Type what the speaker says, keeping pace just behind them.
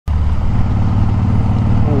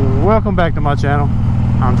Welcome back to my channel.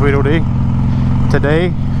 I'm Tweedle D.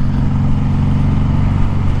 Today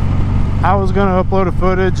I was gonna upload a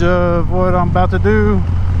footage of what I'm about to do,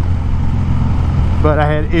 but I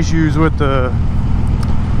had issues with the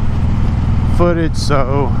footage,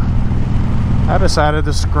 so I decided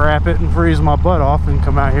to scrap it and freeze my butt off and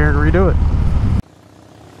come out here and redo it.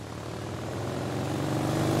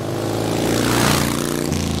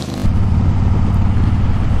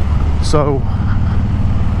 So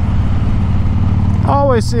I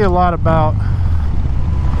always see a lot about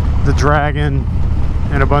the Dragon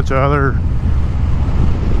and a bunch of other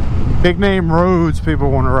big name roads people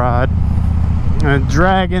want to ride, and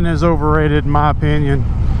Dragon is overrated in my opinion.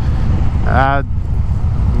 I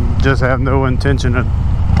just have no intention of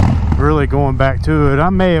really going back to it. I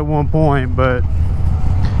may at one point, but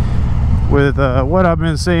with what I've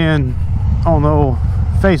been seeing on the old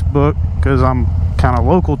Facebook, because I'm kind of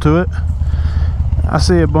local to it, I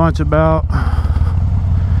see a bunch about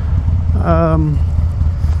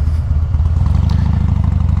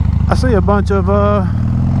I see a bunch of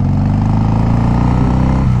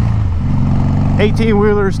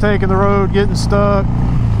 18-wheelers taking the road, getting stuck.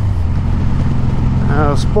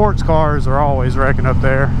 Sports cars are always wrecking up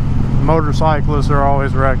there. Motorcyclists are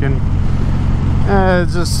always wrecking.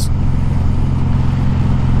 It's just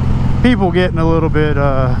people getting a little bit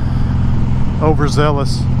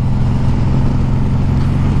overzealous,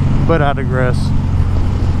 but I digress.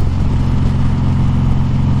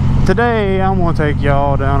 Today I'm going to take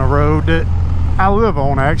y'all down a road that I live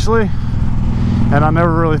on, actually, and I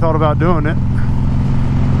never really thought about doing it,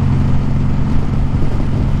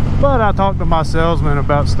 but I talked to my salesman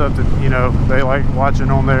about stuff that, you know, they like watching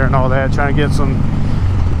on there and all that, trying to get some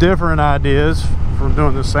different ideas from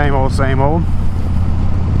doing the same old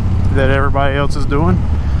that everybody else is doing.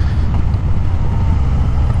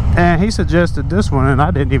 And he suggested this one, and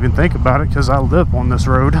I didn't even think about it because I live on this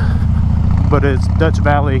road. But it's Dutch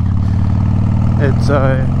Valley. It's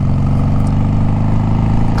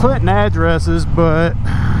Clinton addresses, but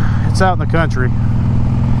it's out in the country.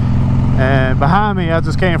 And behind me, I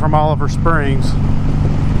just came from Oliver Springs.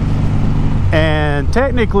 And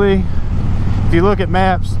technically, if you look at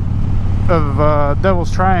maps of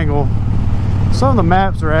Devil's Triangle, some of the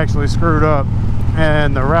maps are actually screwed up.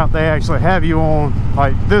 And the route they actually have you on,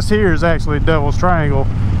 like this here, is actually Devil's Triangle,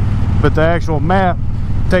 but the actual map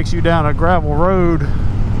takes you down a gravel road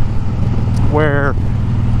where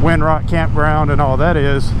Windrock Campground and all that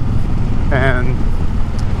is. And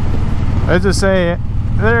let's just say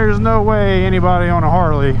there's no way anybody on a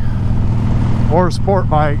Harley or a sport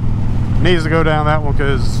bike needs to go down that one,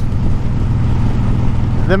 because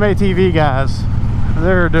them ATV guys,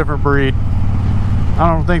 they're a different breed. I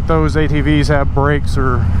don't think those ATVs have brakes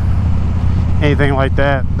or anything like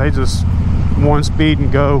that. They just one speed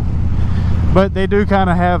and go. But they do kind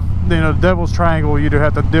of have, you know, Devil's Triangle, you do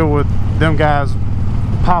have to deal with them guys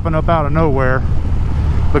popping up out of nowhere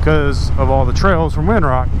because of all the trails from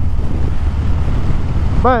Windrock.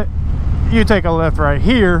 But you take a left right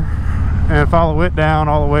here and follow it down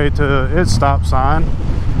all the way to its stop sign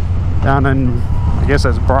down in, I guess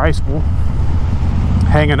that's Briceville.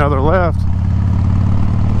 Hang another left,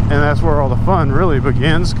 and that's where all the fun really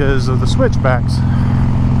begins, because of the switchbacks.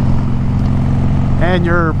 And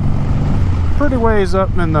you're pretty ways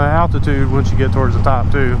up in the altitude once you get towards the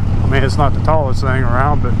top too. I mean, it's not the tallest thing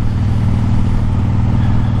around, but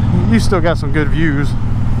you still got some good views.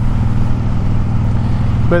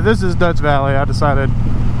 But this is Dutch Valley. I decided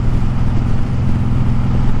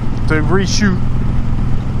to reshoot,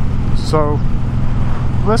 so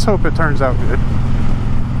let's hope it turns out good.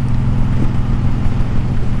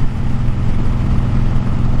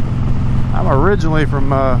 I'm originally from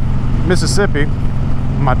Mississippi.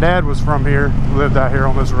 My dad was from here, lived out here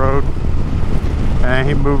on this road, and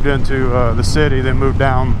he moved into the city, then moved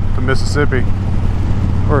down to Mississippi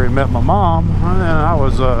where he met my mom, and then I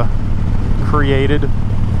was created.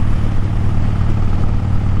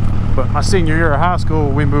 But my senior year of high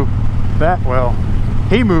school, we moved back. Well,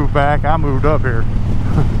 he moved back, I moved up here.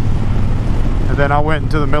 And then I went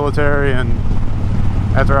into the military, and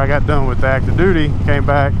after I got done with the active duty, came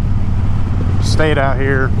back, stayed out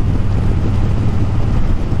here,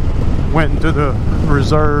 went into the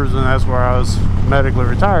reserves, and that's where I was medically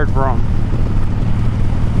retired from.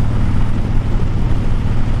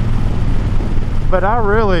 But I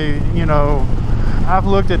really, you know, I've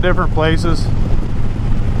looked at different places,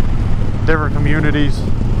 different communities,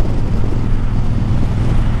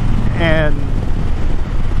 and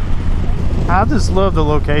I just love the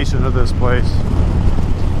location of this place.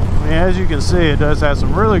 I mean, as you can see, it does have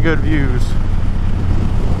some really good views.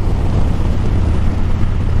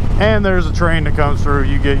 and there's a train that comes through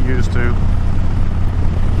you get used to.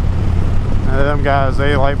 Them guys,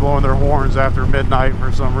 they like blowing their horns after midnight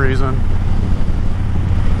for some reason.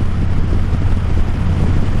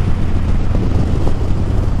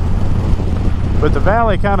 But the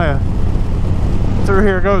valley kind of through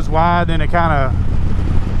here goes wide, and it kind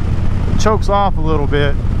of chokes off a little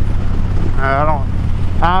bit. I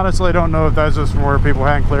honestly don't know if that's just from where people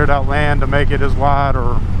hadn't cleared out land to make it as wide,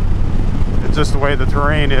 or it's just the way the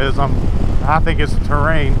terrain is. I think it's the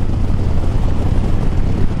terrain.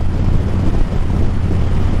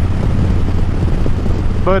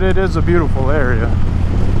 But it is a beautiful area,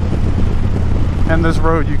 and this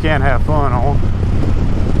road you can have fun on.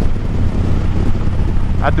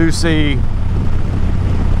 I do see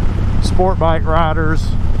sport bike riders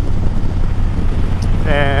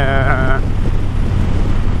and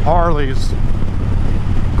Harleys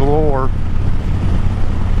galore.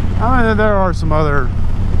 I mean, there are some other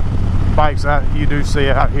bikes that you do see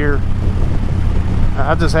out here.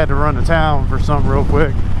 I just had to run to town for something real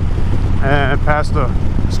quick and passed a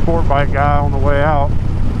sport bike guy on the way out.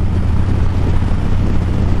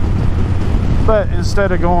 But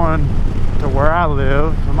instead of going to where I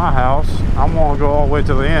live, to my house, I'm gonna go all the way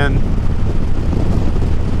to the end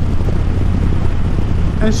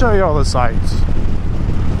and show you all the sights.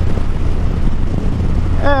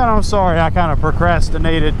 And I'm sorry I kind of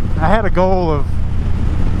procrastinated. I had a goal of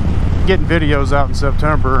getting videos out in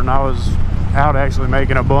September, and I was out actually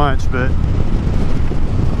making a bunch, but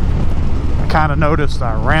I kind of noticed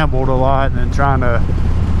I rambled a lot, and then trying to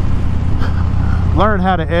learn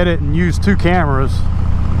how to edit and use 2 cameras,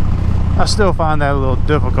 I still find that a little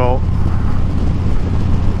difficult.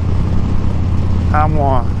 I'm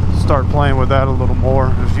gonna start playing with that a little more,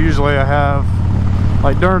 because usually I have,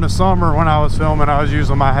 like during the summer when I was filming, I was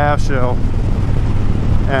using my half shell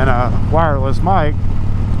and a wireless mic,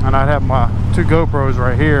 and I'd have my 2 GoPros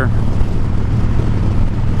right here,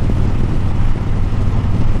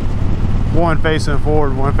 one facing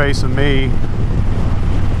forward, one facing me,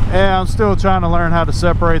 and I'm still trying to learn how to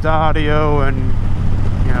separate the audio and,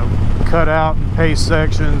 you know, cut out and paste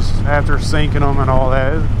sections after syncing them and all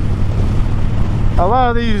that. A lot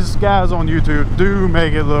of these guys on YouTube do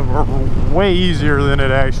make it look way easier than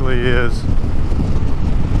it actually is.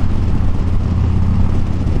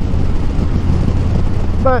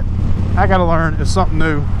 But I gotta learn. It's something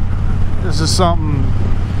new. This is something,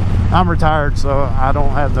 I'm retired, so I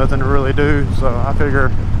don't have nothing to really do, so I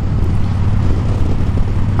figure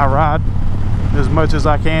I ride as much as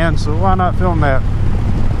I can, so why not film that?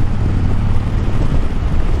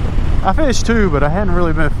 I fish too, but I hadn't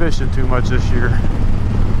really been fishing too much this year.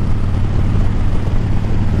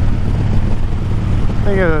 I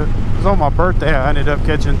think it was on my birthday I ended up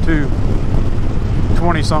catching 2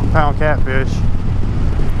 20-something pound catfish,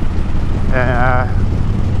 and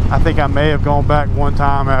I think I may have gone back one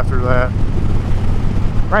time after that.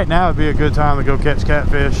 Right now would be a good time to go catch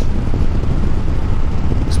catfish,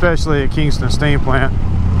 especially at Kingston Steam Plant,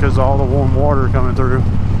 because of all the warm water coming through.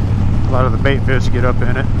 A lot of the bait fish get up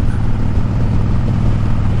in it.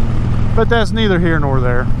 But that's neither here nor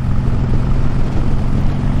there.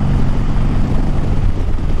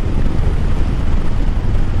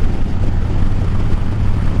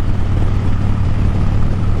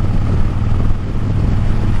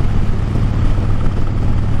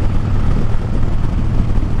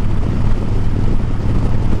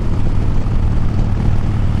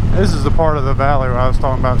 This is the part of the valley where I was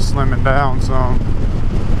talking about slimming down some.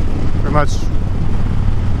 Pretty much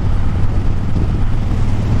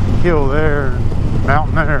hill there,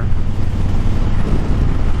 mountain there.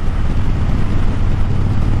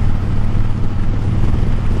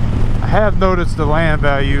 I have noticed the land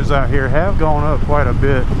values out here have gone up quite a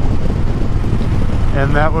bit,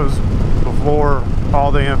 and that was before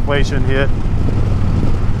all the inflation hit.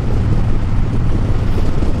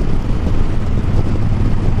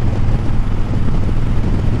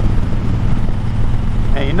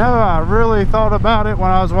 And you know, I really thought about it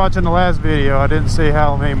when I was watching the last video. I didn't see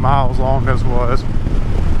how many miles long this was,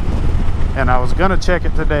 and I was gonna check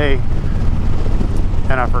it today,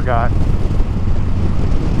 and I forgot.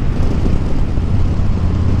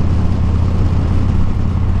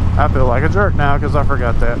 I feel like a jerk now because I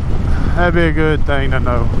forgot that. That'd be a good thing to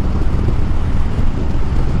know.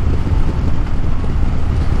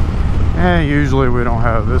 And usually we don't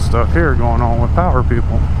have this stuff here going on with power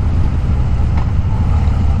people.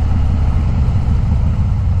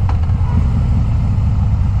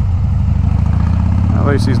 At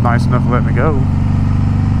least he's nice enough to let me go.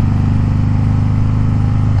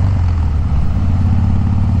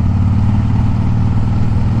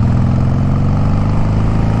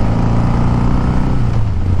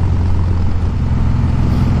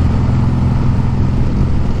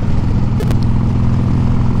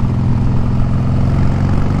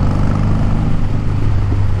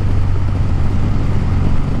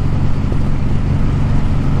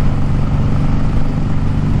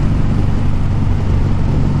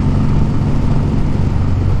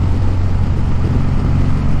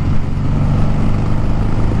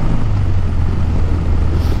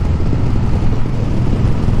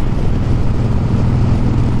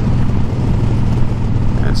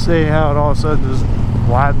 See how it all of a sudden just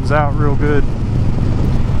widens out real good.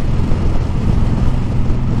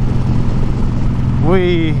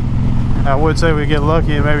 I would say we get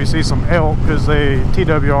lucky and maybe see some elk, because the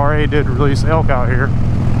TWRA did release elk out here.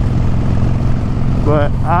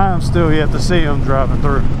 But I am still yet to see them driving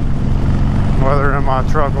through, whether in my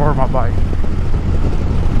truck or my bike.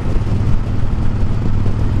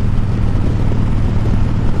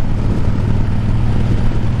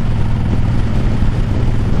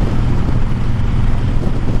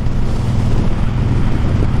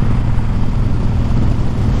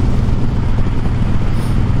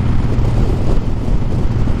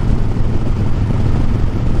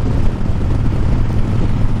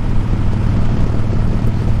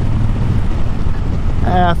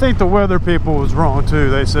 I think the weather people was wrong too.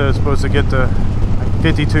 They said it's supposed to get to like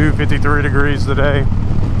 52, 53 degrees today.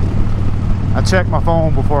 I checked my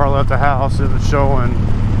phone before I left the house. It was showing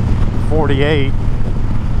 48.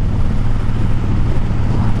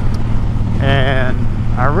 And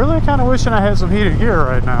I really kind of wishing I had some heated gear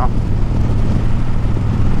right now.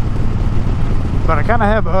 But I kind of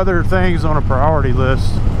have other things on a priority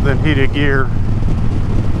list than heated gear.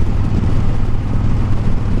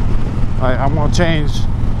 I'm going to change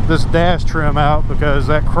this dash trim out, because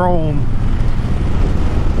that chrome,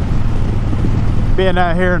 being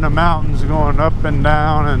out here in the mountains going up and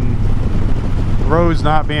down and the roads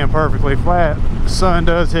not being perfectly flat, the sun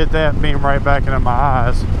does hit that beam right back into my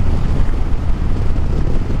eyes.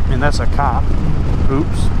 And that's a cop.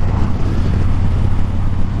 Oops.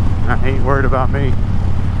 I ain't worried about me.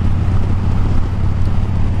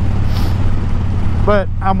 But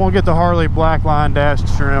I'm gonna get the Harley black line dash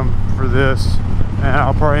trim for this, and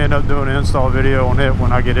I'll probably end up doing an install video on it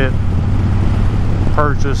when I get it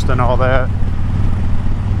purchased and all that.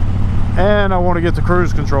 And I want to get the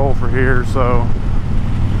cruise control for here, so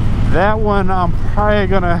that one I'm probably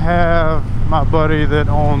gonna have my buddy that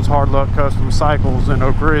owns Hard Luck Custom Cycles in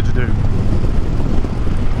Oak Ridge do.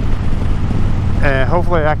 And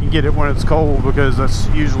hopefully I can get it when it's cold, because that's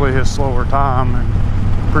usually his slower time, and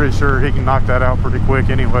I'm pretty sure he can knock that out pretty quick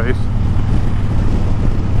anyways.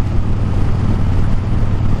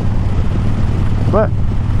 But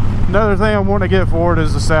another thing I want to get for it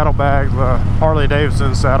is the saddlebags, the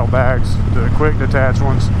Harley-Davidson saddlebags, the quick detach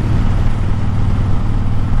ones.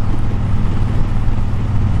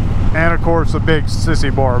 And of course the big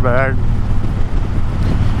sissy bar bag,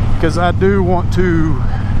 because I do want to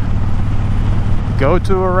go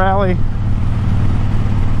to a rally.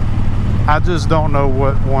 I just don't know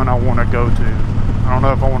what one I want to go to. I don't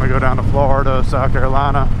know if I want to go down to Florida, South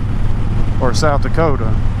Carolina, or South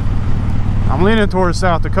Dakota. I'm leaning towards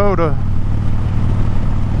South Dakota,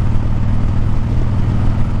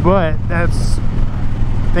 but that's,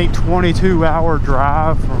 I think, 22-hour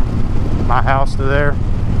drive from my house to there.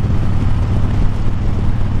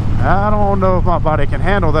 I don't know if my body can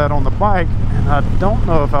handle that on the bike, and I don't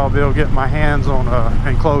know if I'll be able to get my hands on an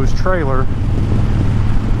enclosed trailer.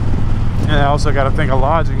 And I also got to think of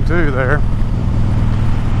lodging too there,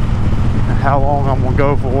 and how long I'm gonna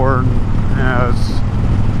go for. And, you know,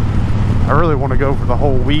 I really want to go for the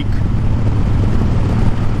whole week,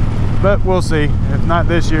 but we'll see. If not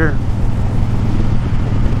this year,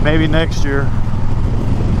 maybe next year.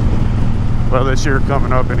 Well, this year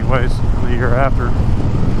coming up anyways, and the year after.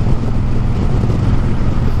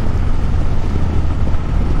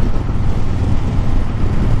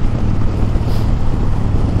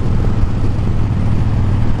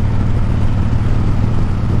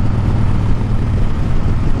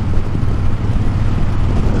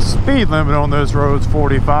 Speed limit on this road's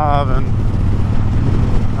 45, and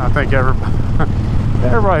I think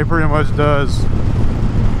everybody pretty much does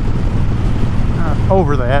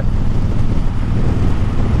over that.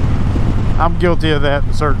 I'm guilty of that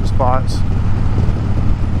in certain spots.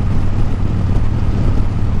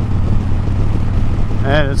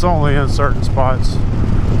 And it's only in certain spots.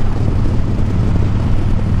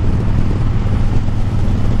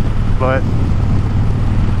 But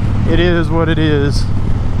it is what it is.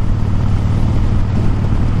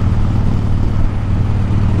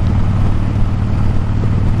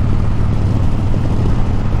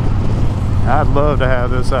 I'd love to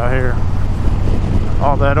have this out here.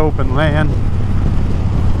 All that open land.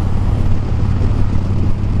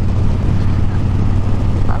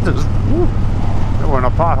 It went a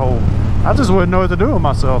pothole. I just wouldn't know what to do with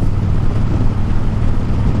myself.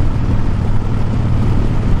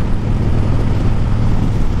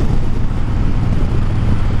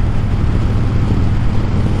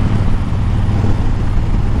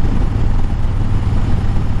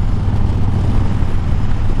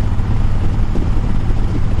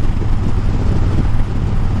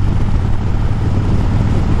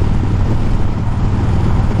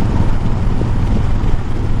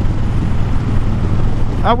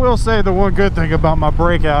 I will say the one good thing about my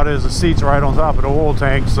breakout is the seat's right on top of the oil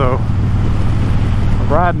tank, so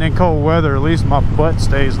riding in cold weather, at least my butt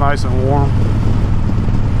stays nice and warm.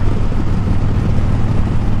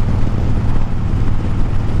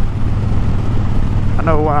 I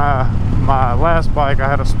know when my last bike, I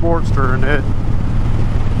had a Sportster, and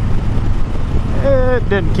it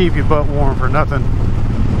didn't keep your butt warm for nothing.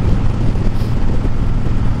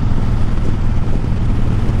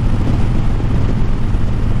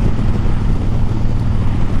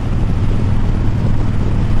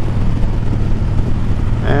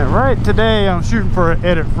 And right today I'm shooting for an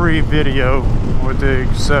edit-free video, with the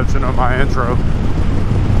exception of my intro.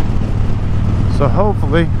 So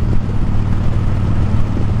hopefully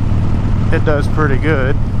it does pretty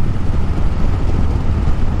good,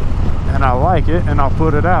 and I like it, and I'll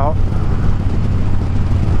put it out.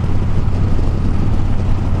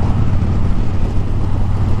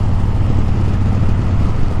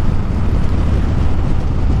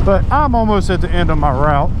 But I'm almost at the end of my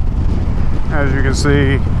route. As you can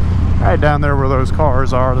see, right down there where those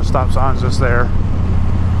cars are, the stop sign's just there.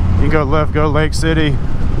 You can go left, go Lake City,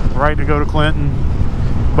 right to go to Clinton.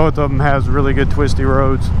 Both of them has really good twisty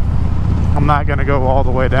roads. I'm not going to go all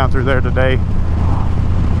the way down through there today.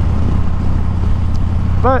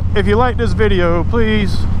 But if you like this video,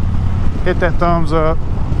 please hit that thumbs up,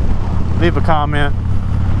 leave a comment,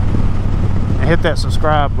 and hit that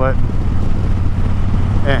subscribe button.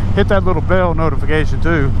 And hit that little bell notification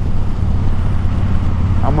too.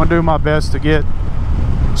 I'm going to do my best to get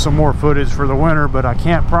some more footage for the winter, but I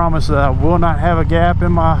can't promise that I will not have a gap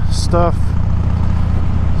in my stuff.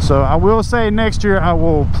 So I will say next year I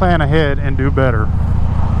will plan ahead and do better,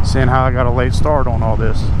 seeing how I got a late start on all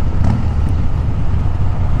this.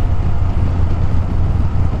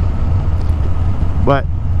 But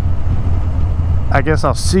I guess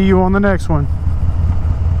I'll see you on the next one.